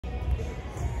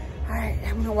Alright,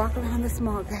 I'm gonna walk around this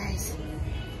mall, guys,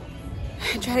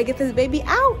 and try to get this baby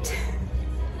out.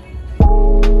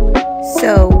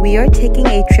 So we are taking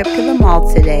a trip to the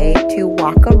mall today to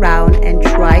walk around and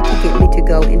try to get me to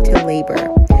go into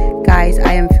labor. Guys,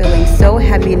 I am feeling so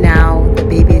heavy now. The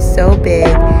baby is so big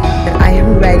that I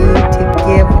am ready to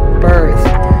give birth.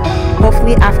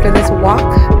 Hopefully after this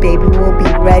walk, baby will be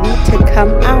ready to come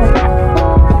out.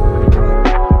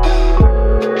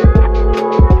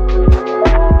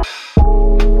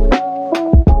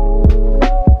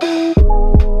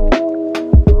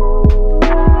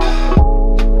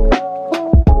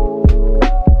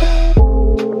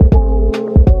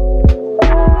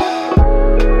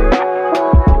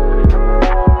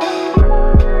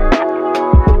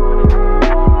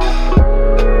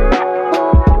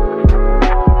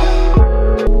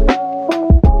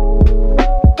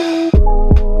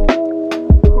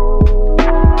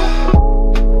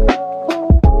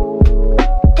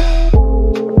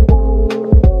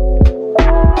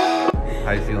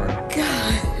 How you feeling?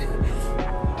 God,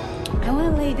 I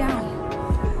want to lay down.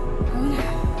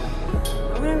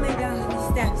 I want to lay down on these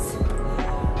steps.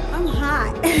 I'm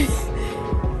hot.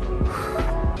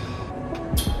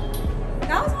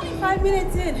 That was only 5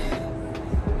 minutes in.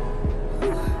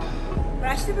 Whew. But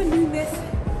I should have been doing this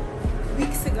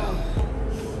weeks ago.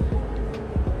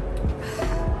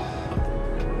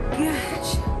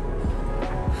 Gosh.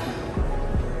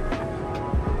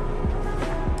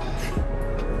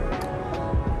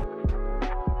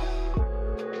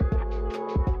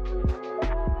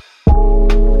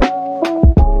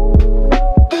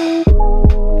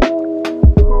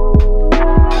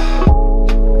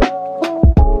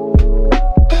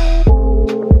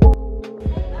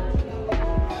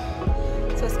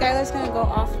 Skylar's gonna go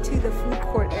off to the food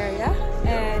court area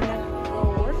and go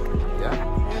work. Yeah.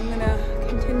 And I'm gonna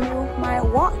continue my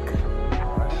walk.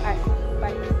 Alright,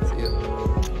 bye. See you.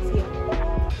 See you.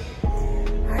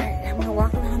 Alright, I'm gonna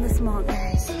walk around this mall,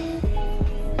 guys,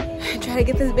 and try to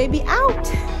get this baby out.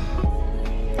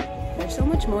 There's so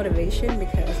much motivation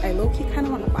because I low-key kind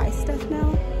of want to buy stuff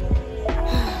now.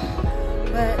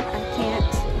 But I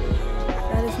can't.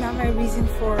 That is not my reason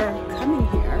for coming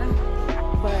here.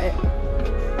 But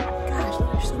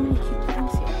there's so many cute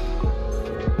things here.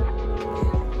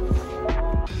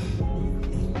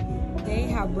 They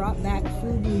have brought back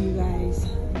FUBU, you guys.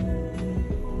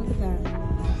 Look at that.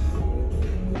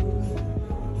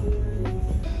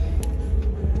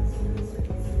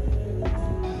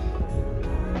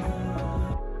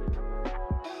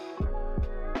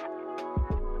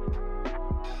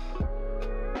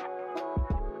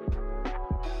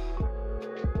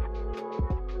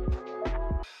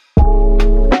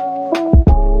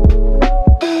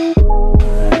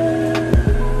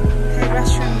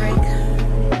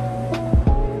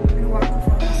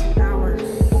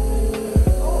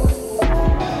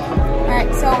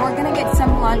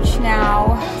 Lunch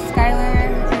now. Skylar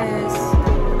is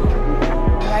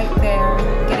right there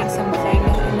getting something,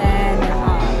 and then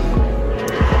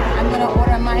I'm gonna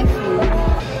order my food.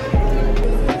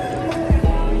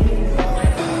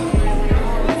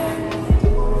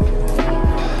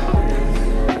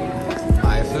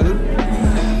 My food?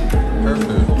 Her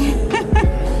food.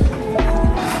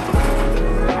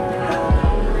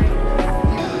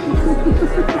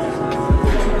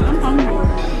 I'm hungry.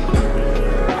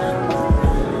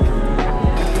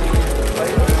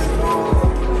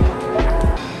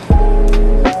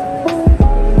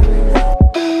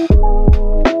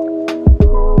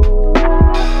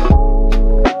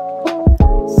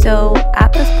 So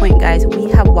at this point, guys, we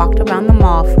have walked around the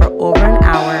mall for over an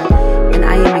hour and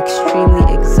I am extremely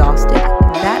exhausted.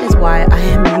 That is why I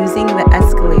am using the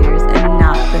escalators and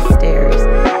not the stairs.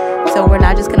 So we're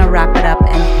now just gonna wrap it up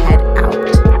and head out.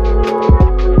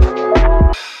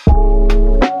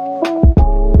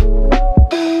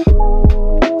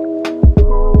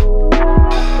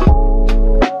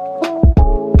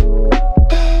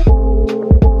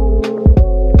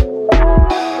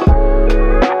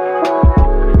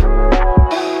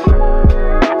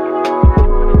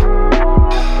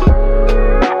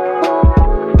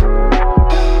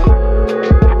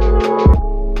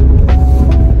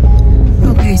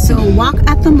 Walk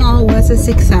at the mall was a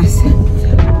success.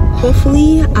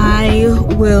 Hopefully I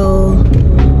will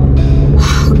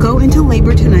go into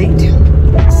labor tonight.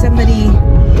 Somebody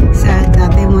said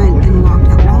that they went and walked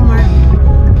at Walmart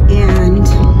and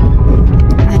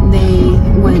then they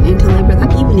went into labor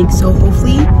that evening, so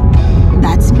hopefully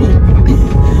that's me.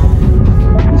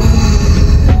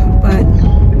 But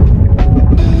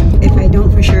if I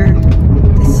don't for sure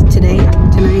tonight,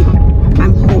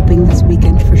 I'm hoping this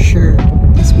weekend for sure.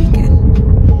 This weekend.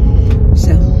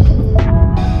 So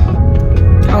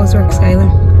How's work, Skylar?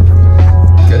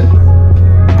 Good.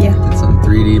 Yeah. Did some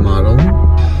 3D modeling.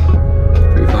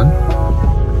 Pretty fun.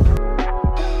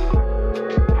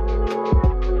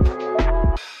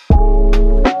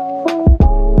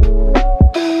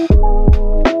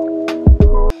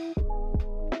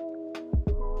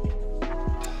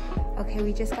 Okay,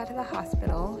 we just got to the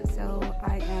hospital, so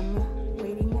I am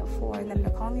waiting for them to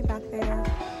call me back there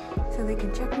so they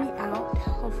can check me out.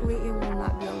 Hopefully it will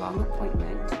not be a long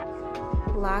appointment.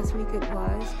 Last week it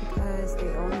was because they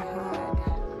only had,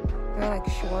 they're like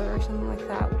short or something like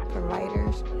that,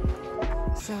 providers.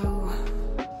 So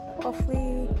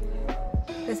hopefully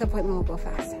this appointment will go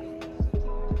fast.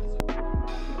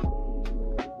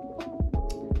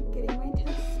 Getting my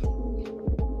testing.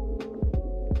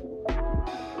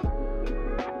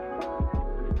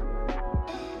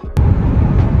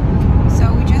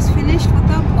 So we just finished with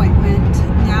the appointment.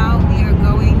 Now we are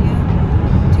going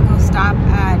to go stop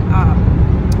at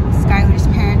Skylar's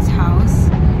parents' house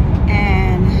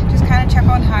and just kind of check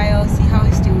on Hayo, see how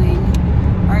he's doing.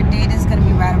 Our date is going to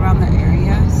be right around the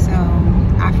area, so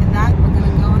after that we're going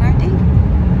to go on our date.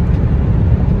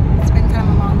 It's been kind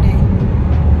of a long day.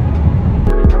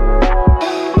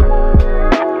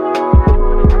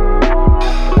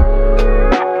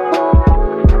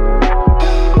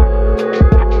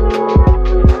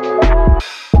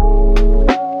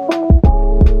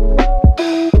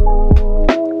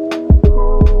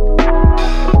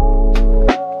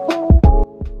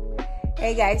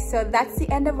 Hey guys, so that's the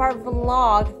end of our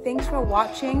vlog. Thanks for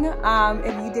watching.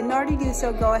 If you didn't already do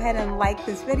so, go ahead and like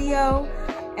this video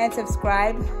and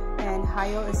subscribe. And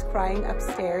Hayo is crying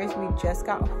upstairs. We just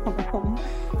got home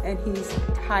and he's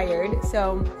tired.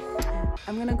 So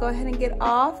I'm gonna go ahead and get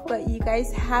off, but you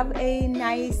guys have a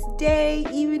nice day,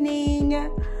 evening.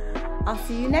 I'll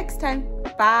see you next time.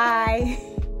 Bye.